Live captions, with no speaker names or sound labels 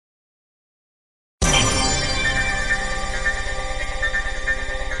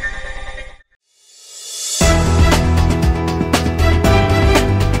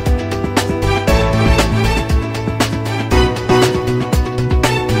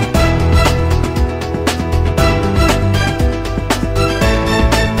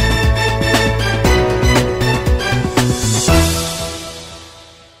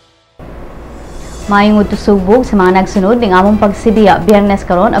Maayong tusubog sa mga nagsunod ning among pagsibiya Biyernes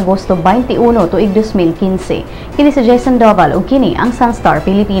karon Agosto 21 tuig 2015. Kini si Jason Doval ug kini ang Sun.Star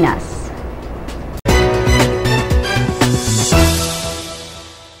Pilipinas.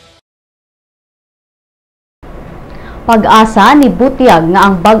 Pag-asa ni butyag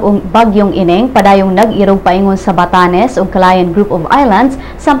nga ang bagyong Ineng padayong nag-irog paingon sa Batanes ug Calayan Group of Islands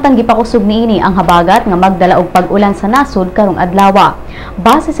samtang gipakusog niini ang habagat nga magdala og pag-ulan sa nasud karong adlawa.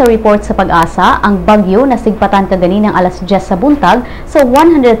 Base sa report sa Pag-asa, ang bagyo nasigpatan kaganinang alas 10 sa buntag sa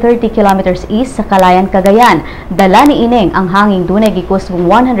 130 kilometers east sa Calayan, Cagayan. Dala ni Ineng ang hangin dunay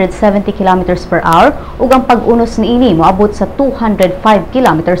gikusgong 170 kilometers per hour ug ang pag-unos niini moabot sa 205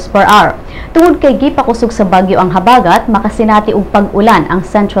 kilometers per hour. Tungod kay gipakusog sa bagyo ang habagat, makasinati og pag-ulan ang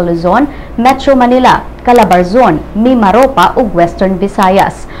Central Luzon, Metro Manila, Calabarzon, Mimaropa ug Western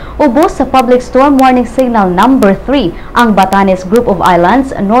Visayas. Ubos sa Public Storm Warning Signal number 3 ang Batanes Group of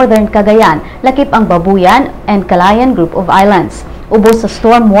Islands, Northern Cagayan, lakip ang Babuyan and Calayan Group of Islands. Ubos sa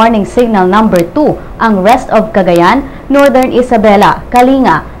Storm Warning Signal number 2 ang rest of Cagayan, Northern Isabela,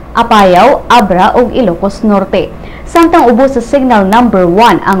 Kalinga, Apayao, Abra ug Ilocos Norte. Samtang ubos sa Signal number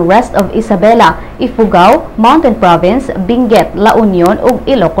 1 ang rest of Isabela, Ifugao, Mountain Province, Benguet, La Union ug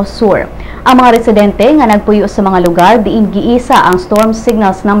Ilocos Sur. Ang mga residente nga nagpuyo sa mga lugar diin giisa ang storm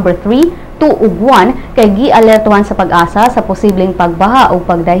signals number 3, 2 ug 1 kay gi-alertuhan sa Pag-asa sa posibleng pagbaha o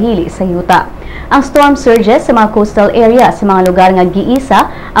pagdahili sa yuta. Ang storm surges sa mga coastal area sa mga lugar nga giisa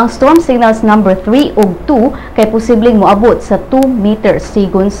ang storm signals number 3 ug 2 kay posibleng moabot sa 2 meters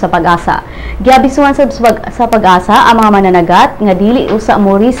sigon sa Pag-asa. Giabisuhan sa Pag-asa ang mga mananagat nga dili usa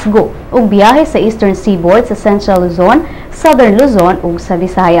mo risgo og biyahe sa Eastern Seaboard sa Central Luzon, Southern Luzon ug sa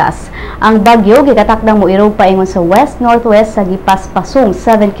Visayas. Ang bagyo gikatakdang moirog paingon sa west-northwest sa gipaspasong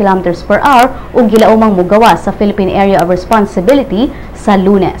 7 kilometers per hour ug gilaumang mogawas sa Philippine Area of Responsibility sa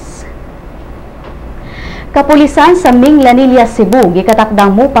Lunes. Kapulisan sa Minglanilla, Cebu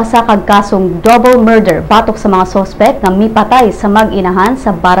gikatakdang mopasakag kasong double murder batok sa mga suspek nga mipatay sa mag-inahan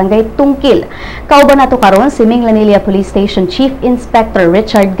sa barangay Tungkil. Kauban nato karon si Minglanilla Police Station Chief Inspector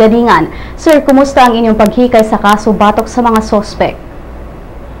Richard Gadingan. Sir, kumusta ang inyong paghikay sa kaso batok sa mga suspek?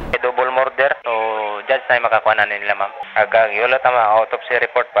 Double murder, so judge na makakuha na nila ma'am. Agag yun lang tama, autopsy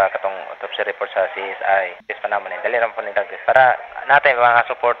report pa, katong autopsy report sa CSI. Yes pa naman dali lang po nila para natin mga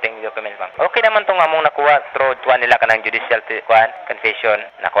supporting documents ma'am. Okay naman itong among nakuha through tuwan nila kanang judicial confession,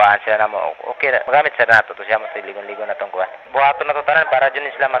 nakuhaan sila na mo. Okay, magamit sila na to siya mo ligon-ligon na itong kuha. Buhato na to tanan para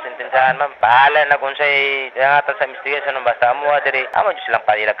dyan sila masintinsahan ma'am. Bahala na kung siya'y dangatan sa investigation, basta amuha diri, amo dyan silang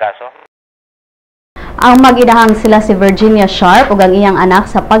palilag kaso. Ang mag-inahang sila si Virginia Sharp ug ang iyang anak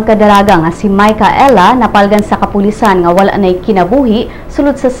sa pagkadalaga nga si Micaela napalgan sa kapulisan nga wala nay kinabuhi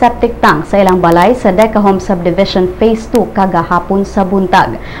sulod sa septic tank sa ilang balay sa Deca Home Subdivision Phase 2 kagahapon sa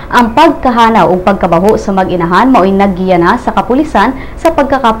buntag. Ang pagkahanaw ug pagkabaho sa mag-inahan mao'y naggiyana sa kapulisan sa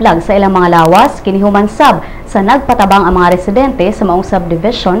pagkakaplag sa ilang mga lawas kini human sab sa nagpatabang ang mga residente sa maong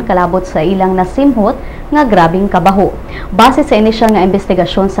subdivision kalabot sa ilang nasimhot nga grabing kabaho. Base sa inisyal nga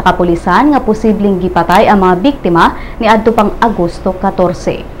investigasyon sa kapulisan nga posibleng gipatay ang mga biktima niadto pang Agosto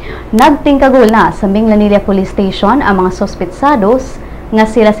 14. Nagtingkagol na sa Minglanilla Police Station ang mga sospetsados nga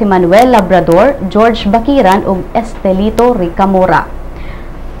sila si Manuel Labrador, George Bakiran ug Estelito Ricamora.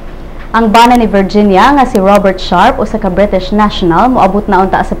 Ang bana ni Virginia nga si Robert Sharp o sa ka-British national moabot na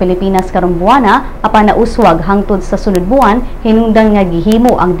unta sa Pilipinas karong buwana apan nauswag hangtod sa sunod buwan hinungdan nga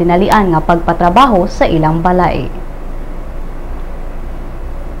gihimo ang dinalian nga pagpatrabaho sa ilang balay.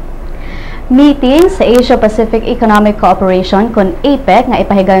 Meeting sa Asia-Pacific Economic Cooperation kon APEC nga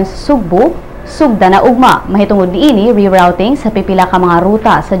ipahigayon sa Sugbo sugda na ugma. Mahitungod niini rerouting sa pipila ka mga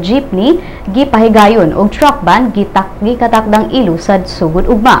ruta sa jeepney, gipahigayon ug truck ban gikatakdang ilusad sugod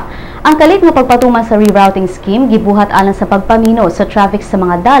ugma. Ang kalit nga pagpatuman sa rerouting scheme gibuhat alang sa pagpamino sa traffic sa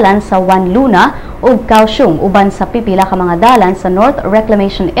mga dalan sa Juan Luna ug Kaohsiung uban sa pipila ka mga dalan sa North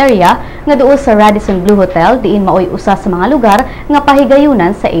Reclamation Area nga duol sa Radisson Blu Hotel diin maoy usa sa mga lugar nga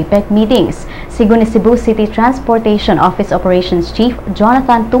pahigayunan sa APEC meetings. Sigon ni Cebu City Transportation Office Operations Chief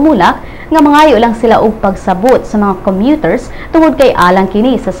Jonathan Tumulak nga mangayo lang sila og pagsabot sa mga commuters tungod kay alang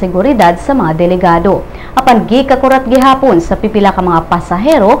kini sa seguridad sa mga delegado. Apan gikakurat gihapon sa pipila ka mga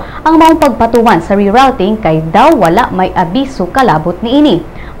pasahero ang maong pagpatuman sa rerouting kay daw wala may abiso kalabot niini.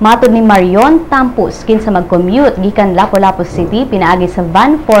 Matod ni Marion Tampus kinsa mag-commute gikan Lapu-Lapu City pinaagi sa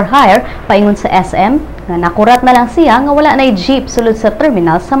van for hire paingon sa SM nga nakurat na lang siya nga wala nay jeep sulod sa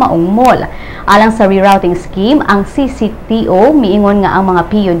terminal sa maong mall. Alang sa rerouting scheme, ang CCTO miingon nga ang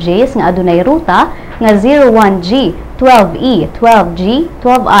mga POJs nga adunay ruta nga 01G, 12E, 12G,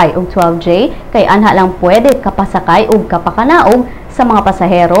 12I ug 12J kay anha lang pwede kapasakay ug kapakanaog sa mga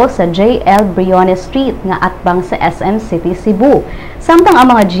pasahero sa J.L. Briones Street nga atbang sa SM City, Cebu. Samtang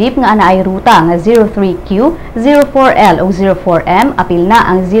ang mga jeep nga anaay ruta nga 03Q, 04L o 04M apil na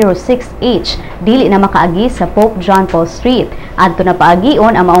ang 06H dili na makaagi sa Pope John Paul Street. Adto na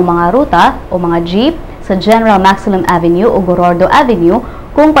paagion ang maong mga ruta o mga jeep sa General Maximum Avenue o Gorordo Avenue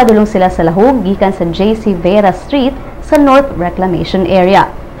kung padulong sila sa lahog gikan sa JC Vera Street sa North Reclamation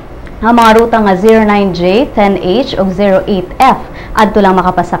Area. Ang mga ruta nga 09J, 10H o 08F adto lang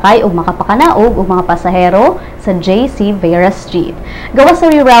makapasakay o makapakanaog og mga pasahero sa JC Vera Street. Gawas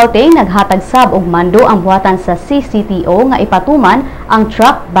sa rerouting, naghatag sab og mando ang buhatan sa CCTO nga ipatuman ang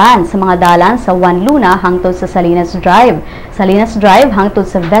truck ban sa mga dalan sa 1 Luna hangtod sa Salinas Drive. Salinas Drive hangtod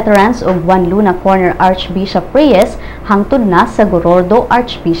sa Veterans ug 1 Luna Corner Archbishop Reyes hangtod na sa Gorordo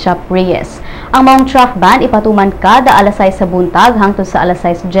Archbishop Reyes. Ang maong truck ban ipatuman kada alas 6 sa buntag hangtod sa alas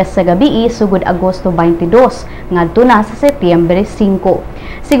 6 sa gabi sugod Agosto 22 ngadto na sa Setyembre 5.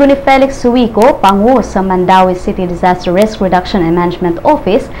 Sigon ni Felix Suico, pangu sa Mandawi City Disaster Risk Reduction and Management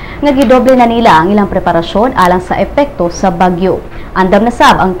Office, nga gidoble na nila ang ilang preparasyon alang sa epekto sa bagyo. Andam na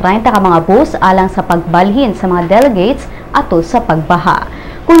sab ang 30 ka mga bus alang sa pagbalhin sa mga delegates ato sa pagbaha.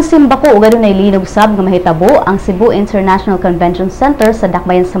 Kung simbako ug adunay linog sab nga mahitabo ang Cebu International Convention Center sa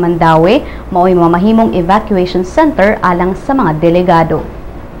Dakbayan sa Mandawi, mao'y mamahimong evacuation center alang sa mga delegado.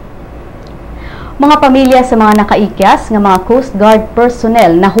 Mga pamilya sa mga nakaikyas nga mga Coast Guard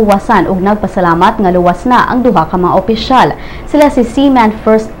personnel nahuwasan ug nagpasalamat nga luwas na ang duha ka mga opisyal. Sila si Seaman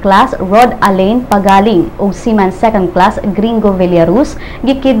First Class Rod Alain Pagaling ug Seaman Second Class Gringo Villarus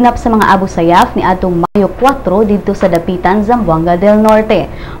gikidnap sa mga Abu Sayyaf ni adtong Mayo 4 didto sa Dapitan, Zamboanga del Norte.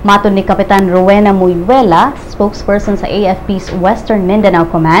 Matud ni Kapitan Rowena Muyuela, spokesperson sa AFP's Western Mindanao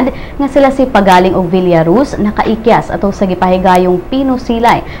Command, nga sila si Pagaling ug Villarus nakaikyas ato sa gipahigayong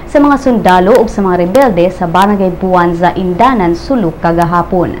pinusilay sa mga sundalo ug sa mga rebelde sa Barangay Buwanza, Indanan, Suluk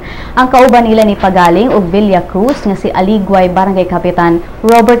kagahapon. Ang kauban nila ni Pagaling ug Villa Cruz nga si Aligway Barangay Kapitan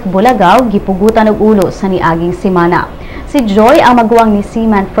Robert Bulagaw gipugutan og ulo sa niaging semana. Si Joy ang maguwang ni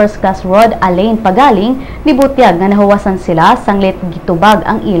Seaman First Class Rod Alain Pagaling nibutyag nga nahuwasan sila sanglit gitubag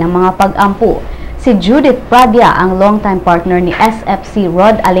ang ilang mga pag-ampo. Si Judith Pradia ang longtime partner ni SFC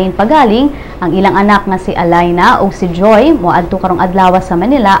Rod Alain Pagaling, ang ilang anak nga si Alaina ug si Joy moadto karong adlawa sa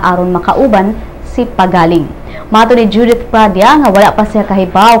Manila aron makauban si Pagaling. Mato ni Judith Pradia nga wala pa siya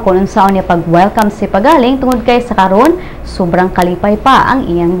kahibaw kung unsaon niya pag-welcome si Pagaling tungod kay sa karon sobrang kalipay pa ang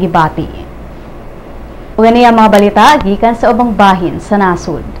iyang gibati. Ug niya mga balita gikan sa ubang bahin sa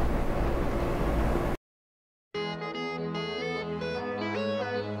nasud.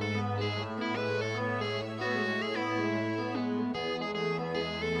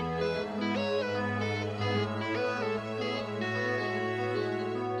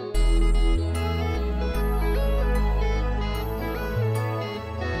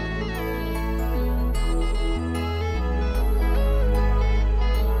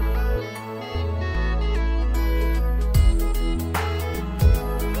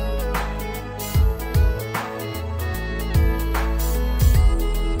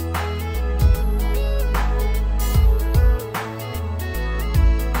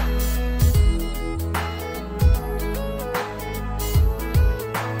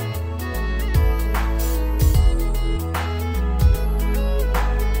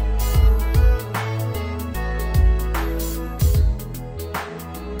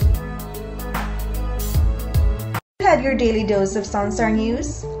 Had your daily dose of Sun.Star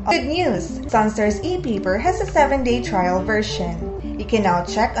news? Good news! Sun.Star's e-paper has a 7-day trial version. You can now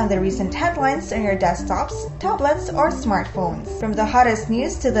check on the recent headlines on your desktops, tablets, or smartphones. From the hottest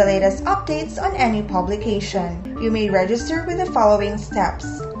news to the latest updates on any publication. You may register with the following steps.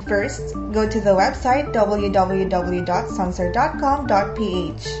 First, go to the website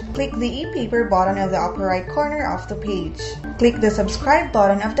www.sunstar.com.ph. Click the e-paper button on the upper right corner of the page. Click the subscribe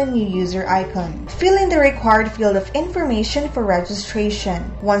button of the new user icon. Fill in the required field of information for registration.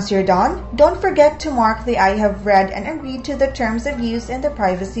 Once you're done, don't forget to mark the I have read and agreed to the terms of use and the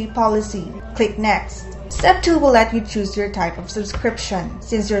privacy policy. Click Next. Step 2 will let you choose your type of subscription.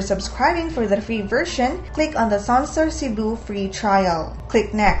 Since you're subscribing for the free version, click on the Sun.Star Cebu free trial.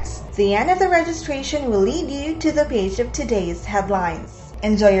 Click Next. The end of the registration will lead you to the page of today's headlines.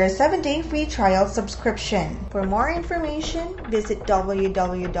 Enjoy your 7-day free trial subscription. For more information, visit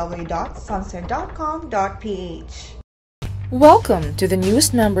www.sunstar.com.ph. Welcome to the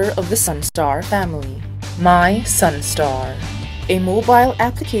newest member of the Sun.Star family, My Sun.Star, a mobile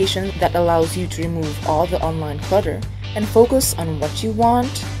application that allows you to remove all the online clutter and focus on what you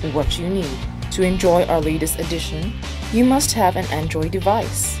want, what you need. To enjoy our latest edition, you must have an Android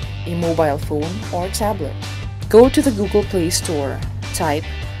device, a mobile phone or tablet. Go to the Google Play Store, type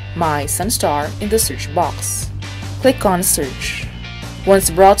My Sun.Star in the search box. Click on Search.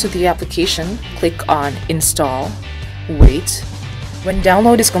 Once brought to the application, click on Install, wait. When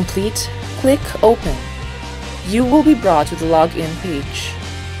download is complete, click Open. You will be brought to the login page.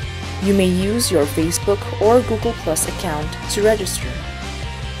 You may use your Facebook or Google Plus account to register.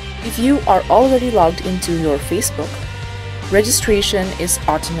 If you are already logged into your Facebook, registration is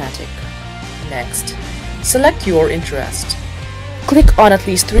automatic. Next, select your interest. Click on at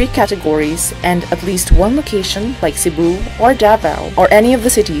least 3 categories and at least 1 location like Cebu or Davao or any of the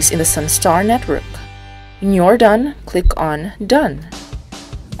cities in the Sun.Star network. When you're done, click on Done.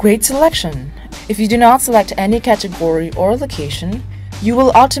 Great selection! If you do not select any category or location, you will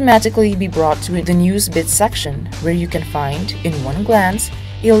automatically be brought to the News Bits section where you can find, in one glance,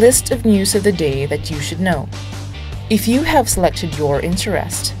 a list of news of the day that you should know. If you have selected your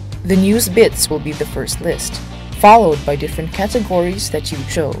interest, the News Bits will be the first list, followed by different categories that you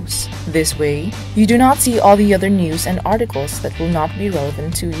chose. This way, you do not see all the other news and articles that will not be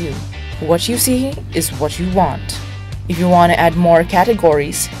relevant to you. What you see is what you want. If you want to add more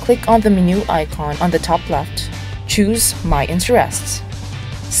categories, click on the menu icon on the top left. Choose My Interests.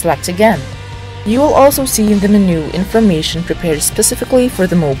 Select again. You will also see in the menu information prepared specifically for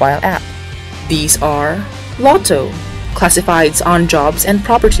the mobile app. These are Lotto, classifieds on jobs and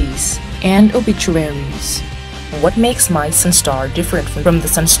properties, and obituaries. What makes My Sun.Star different from the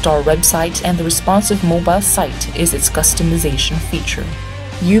Sun.Star website and the responsive mobile site is its customization feature.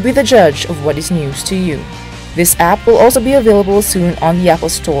 You be the judge of what is news to you. This app will also be available soon on the Apple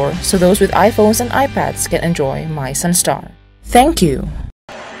Store, so those with iPhones and iPads can enjoy My Sun.Star. Thank you!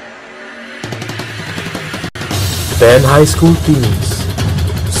 10 high school teams,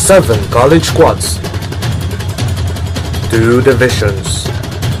 7 college squads, 2 divisions,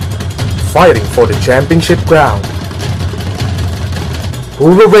 fighting for the championship crown.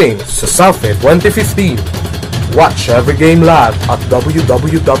 Who will reign sa Southfed 2015? Watch every game live at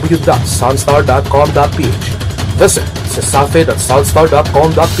www.sunstar.com.ph. Visit sa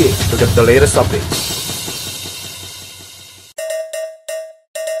southfed.sunstar.com.ph to get the latest updates.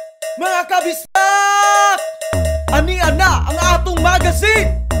 Mga kabisnak! Ania na ang atong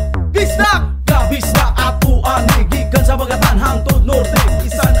magazine! Bisnak! Kabisnak ato ani gikan sa bagatan hangtod norte.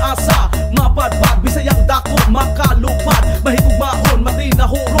 Isan asa mapadpad bisayang dako makalupad. Mahitugmaon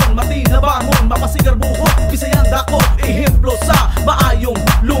matinahuron matinabangon mapasigar buhok bisayang dako ehemplo sa maayong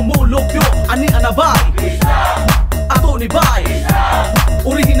lumulupyo. Ani anabay ato ni bay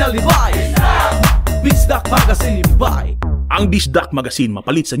original ni bay Bisdak Magazine ni bay. Ang Bisdak Magazine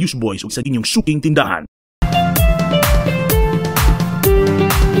mapalit sa Newsboys ug sa inyong suking tindahan.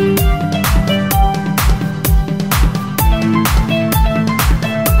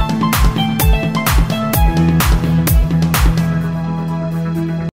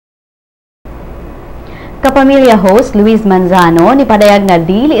 Kapamilya host Luis Manzano ni padayag nga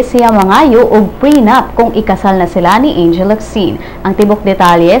dili siya mangayo og prenup kung ikasal na sila ni Locsin. Ang tibok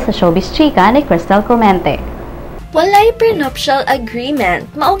detalye sa Showbiz Chika ni Crystal Clemente. Walay prenuptial agreement.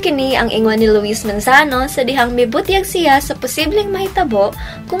 Mao kini ang ingon ni Luis Manzano sa dihang mibutyag siya sa posibleng mahitabo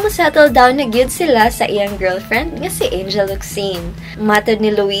kung masettle down na gyud sila sa iyang girlfriend nga si Locsin. Matod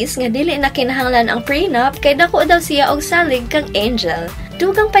ni Luis nga dili na kinahanglan ang prenup kay dako daw siya og salig kang Angel.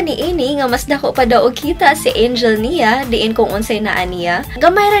 Dugang paniini nga mas dako pa daw og kita si Angel niya diin kung unsay naa niya.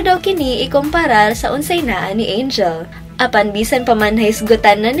 Gamay ra daw kini ikumparar sa unsay naa ni Angel. Apan bisan pa man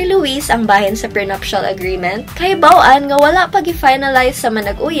hisgutan na ni Luis ang bahin sa prenuptial agreement, kay bawaan nga wala pa gi-finalize sa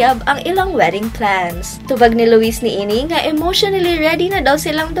manag-uyab ang ilang wedding plans. Tubag ni Luis niini nga emotionally ready na daw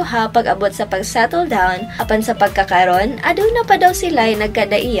silang duha pag-abot sa pag-settle down, apan sa pagkakaron, aduna pa daw sila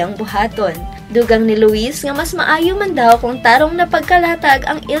nagkadaiyang buhaton. Dugang ni Luis nga mas maayo man daw kung tarong na pagkalatag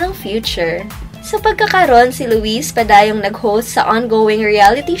ang ilang future. Sa pagkakaron, si Luis padayong nag-host sa ongoing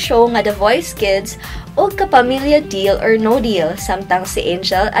reality show nga The Voice Kids o Kapamilya Deal or No Deal, samtang si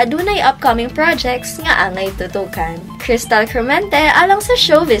Angel adunay upcoming projects nga angay tutukan. Crystal Clemente alang sa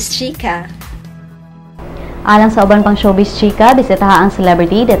Showbiz Chika. Alang sa uban pang Showbiz Chika, bisitaha ang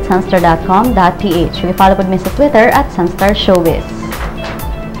celebrity.sunstar.com.ph. I-follow po sa Twitter at Sun.Star Showbiz.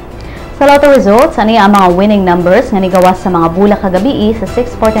 Sa Lotto results, ani ang mga winning numbers nga nigawas sa mga bula kagabi sa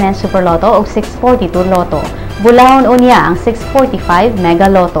 649 Super Lotto o 642 Lotto. Bulahon unya ang 645 Mega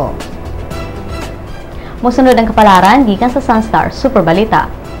Lotto. Musunod ang kapalaran gikan sa Sun.Star Super Balita.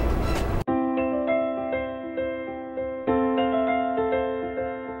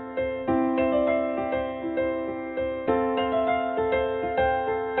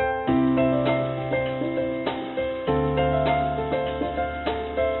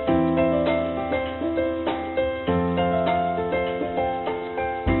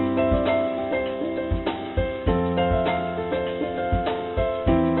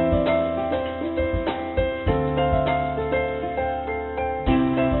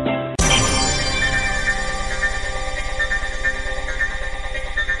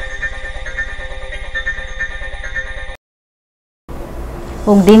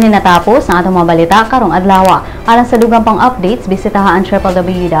 Kung di natapos ang atong mga balita karong adlawa, alang sa dugang pang updates, bisitaha ang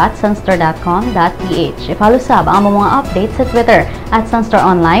www.sunstar.com.ph. I-follow sab ang among mga updates sa Twitter @Sun.Star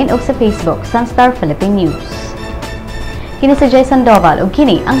Online o sa Facebook Sun.Star Philippine News. Kini si Jason Doval ug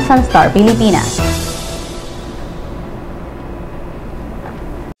kini ang Sun.Star Pilipinas.